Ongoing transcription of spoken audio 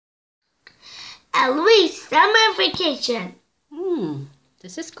at least summer vacation.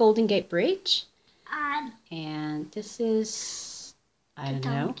 This is Golden Gate Bridge. And And this is, I don't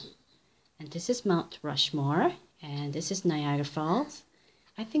know. And this is Mount Rushmore. And this is Niagara Falls.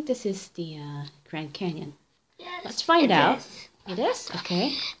 I think this is the Grand Canyon. Yes, Let's find out. Is. It is?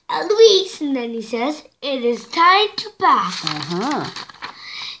 Okay. At least, Nanny says, it is time to pack.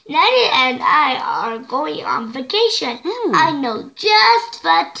 Nanny and I are going on vacation. I know just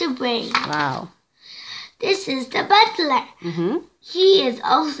what to bring. Wow. This is the butler. He is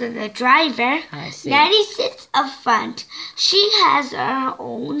also the driver. I see. Nanny sits up front. She has her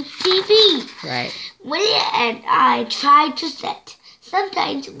own TV. Right. Willie and I try to sit.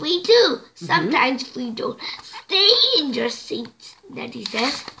 Sometimes we do. Sometimes we don't. Stay in your seats, Nanny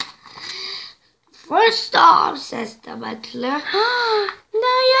says. First stop, says the butler.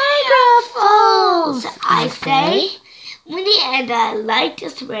 Niagara Falls, I say. Winnie and I like to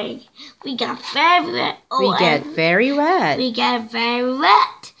swing. We get very wet. We get very wet. We get very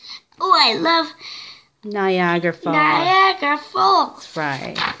wet. Oh, I love Niagara Falls. Niagara Falls.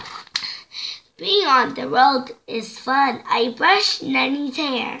 Right. Being on the road is fun. I brush Nanny's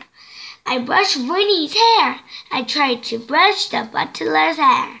hair. I brush Winnie's hair. I try to brush the butler's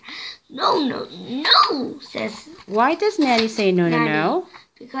hair. No, no, no, says Why does Nanny say no, Nanny. no?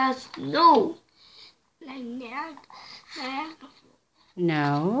 Because no. Like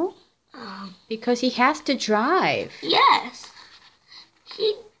No. Because he has to drive. Yes.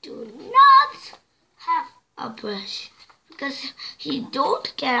 He do not have a brush. Because he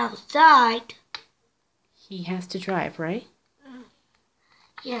don't get outside. He has to drive, right?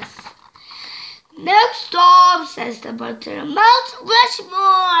 Yes. Next stop, says the butler. Mount Rushmore,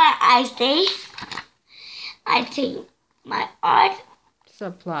 I say. I take my art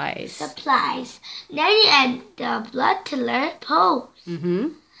supplies. Nanny and the butler pose.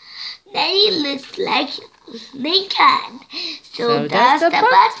 Nanny looks like Lincoln. So does the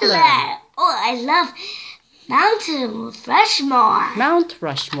butler. Oh, I love Mount Rushmore. Mount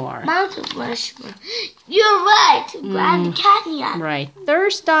Rushmore. Mount Rushmore. You're right, Grand Canyon. Right.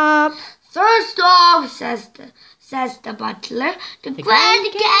 Third stop. Third stop, says the butler. The Grand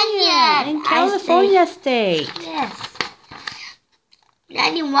Canyon in California State. Yes.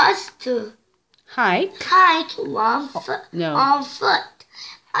 Nanny wants to hike on foot.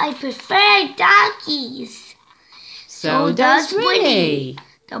 I prefer donkeys. So does Winnie.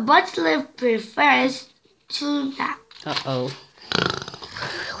 The butler prefers to nap.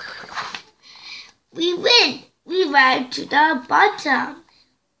 We win. We ride to the bottom.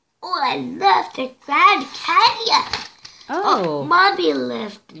 Oh, I love the Grand Canyon. Oh. Mommy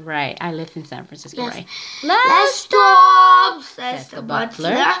lived. Right. I lived in San Francisco, Yes. right? Let's stop, says the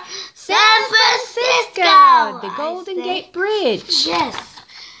butler. San Francisco. The Golden Gate Bridge. Yes.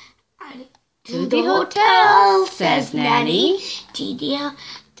 To the hotel, says Nanny. To the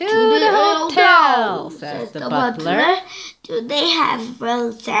hotel, says the butler. Do they have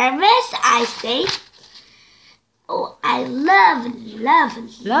room service? I say. Oh, I love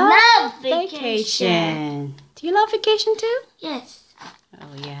vacation. Do you love vacation too? Yes.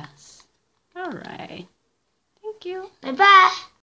 Oh, yes. All right. Thank you. Bye-bye.